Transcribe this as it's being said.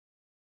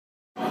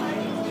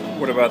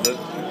What about do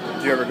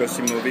you ever go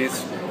see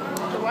movies?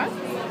 The what?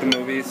 The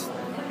movies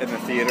in the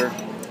theater?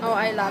 Oh,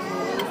 I love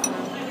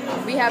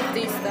movies. We have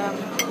this,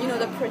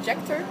 the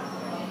projector.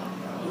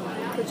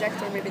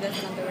 Projector, maybe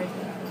that's not the right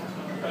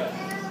word.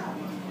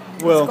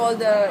 Well, It's called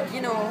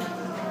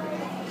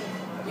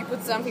you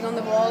put something on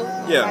the wall,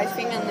 Yeah. I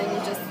think, and then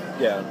you just.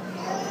 yeah.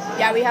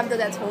 Yeah, we have that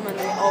at home, and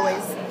we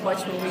always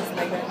watch movies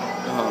like that.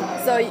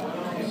 Uh-huh. So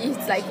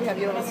it's like you have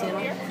your own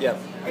cinema. Yeah.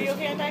 Are you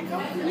okay on Diet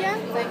Coke? Yeah,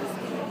 thanks.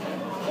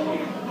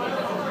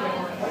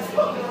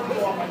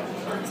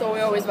 So we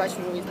always watch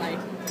movies like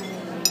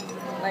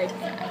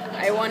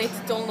I wanted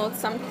to download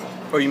something.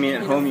 Oh, you mean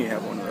at home you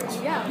have one of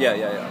those? Yeah. Yeah.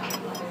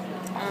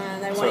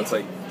 And I So wanted it's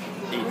like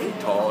 8 feet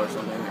tall or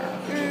something? Or?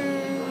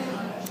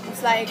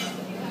 it's like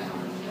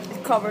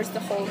it covers the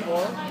whole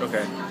wall.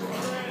 Okay.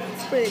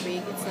 It's pretty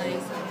big. It's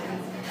nice.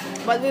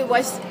 But we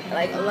watched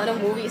like a lot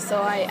of movies,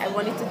 so I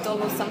wanted to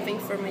download something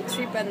for my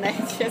trip, and I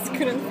just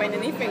couldn't find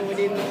anything. We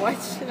didn't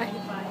watch like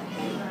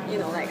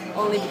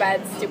only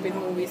bad, stupid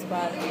movies.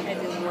 But I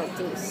didn't want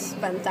to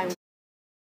spend time.